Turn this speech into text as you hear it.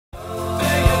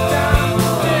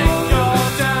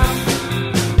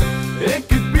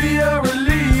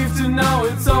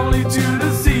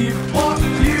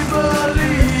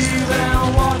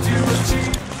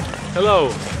Hello,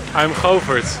 I'm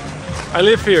Govert. I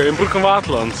live here in Broek en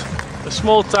Waterland, a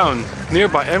small town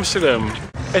nearby Amsterdam.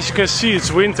 As you can see,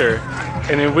 it's winter,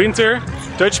 and in winter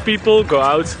Dutch people go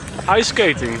out ice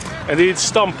skating and eat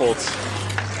Stampot.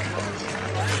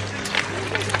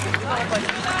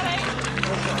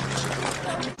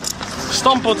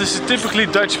 Stampot is a typically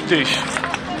Dutch dish.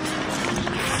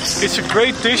 It's a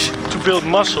great dish to build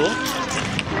muscle,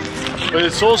 but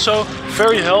it's also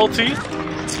very healthy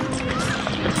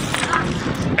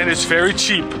and it's very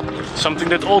cheap, something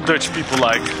that all Dutch people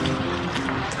like.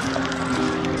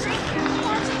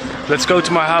 Let's go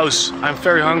to my house, I'm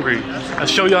very hungry. I'll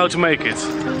show you how to make it.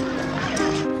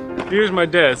 Here's my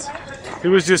dad. He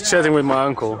was just chatting with my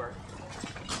uncle.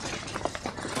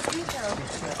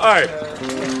 Alright.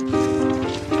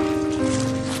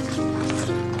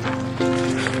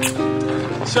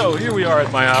 So here we are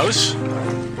at my house.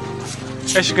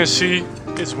 As you can see,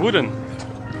 it's wooden.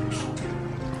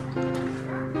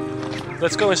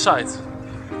 Let's go inside.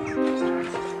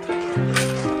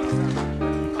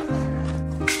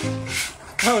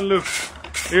 Oh look,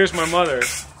 here's my mother.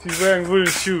 She's wearing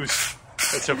wooden shoes.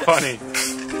 That's so funny.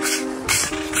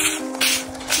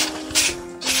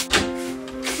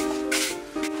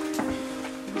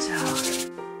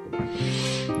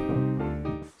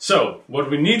 So,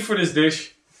 what we need for this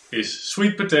dish is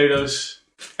sweet potatoes,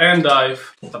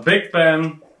 endive, a big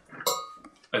pan,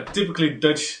 a typically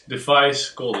Dutch device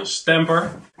called a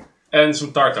stamper, and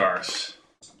some tartars.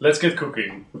 Let's get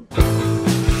cooking.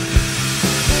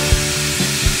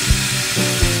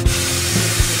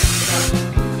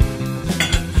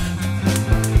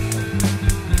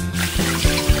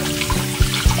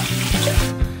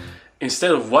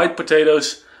 Instead of white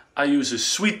potatoes, I use a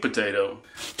sweet potato.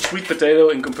 Sweet potato,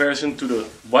 in comparison to the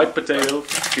white potato,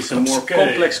 is a more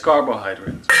complex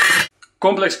carbohydrate.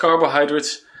 Complex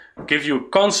carbohydrates give you a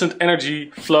constant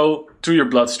energy flow to your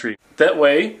bloodstream. That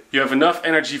way you have enough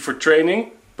energy for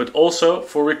training, but also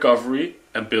for recovery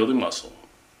and building muscle.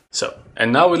 So,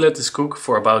 and now we let this cook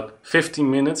for about 15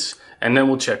 minutes and then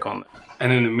we'll check on it.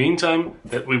 And in the meantime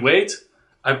that we wait,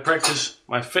 I practice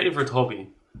my favorite hobby,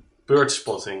 bird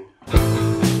spotting.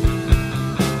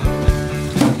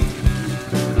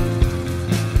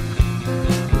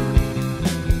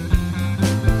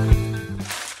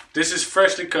 This is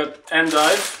freshly cut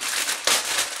endive,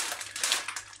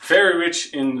 very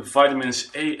rich in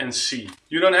vitamins A and C.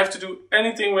 You don't have to do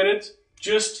anything with it,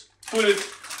 just put it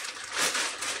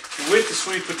with the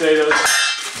sweet potatoes.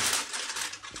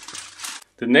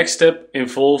 The next step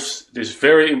involves this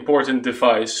very important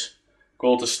device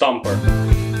called a stamper.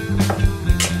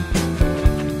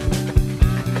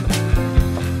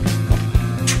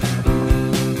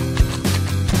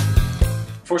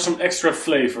 For some extra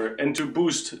flavor and to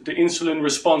boost the insulin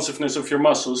responsiveness of your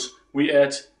muscles, we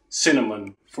add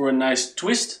cinnamon. For a nice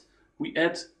twist, we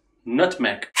add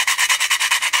nutmeg.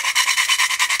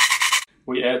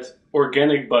 We add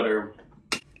organic butter.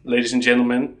 Ladies and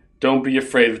gentlemen, don't be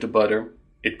afraid of the butter,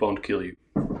 it won't kill you.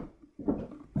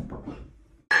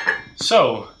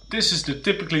 So, this is the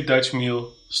typically Dutch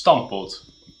meal, Stampot.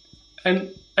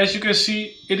 And as you can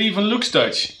see, it even looks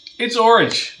Dutch. It's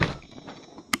orange.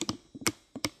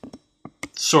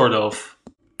 Sort of.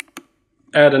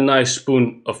 Add a nice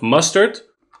spoon of mustard.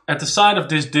 At the side of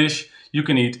this dish you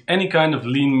can eat any kind of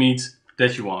lean meat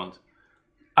that you want.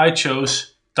 I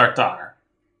chose tartare.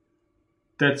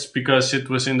 That's because it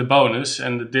was in the bonus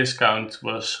and the discount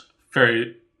was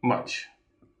very much.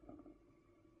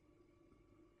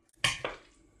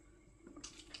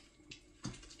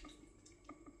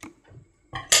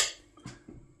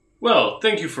 Well,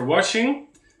 thank you for watching.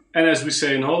 And as we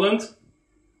say in Holland,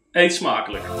 eet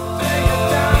smakelijk.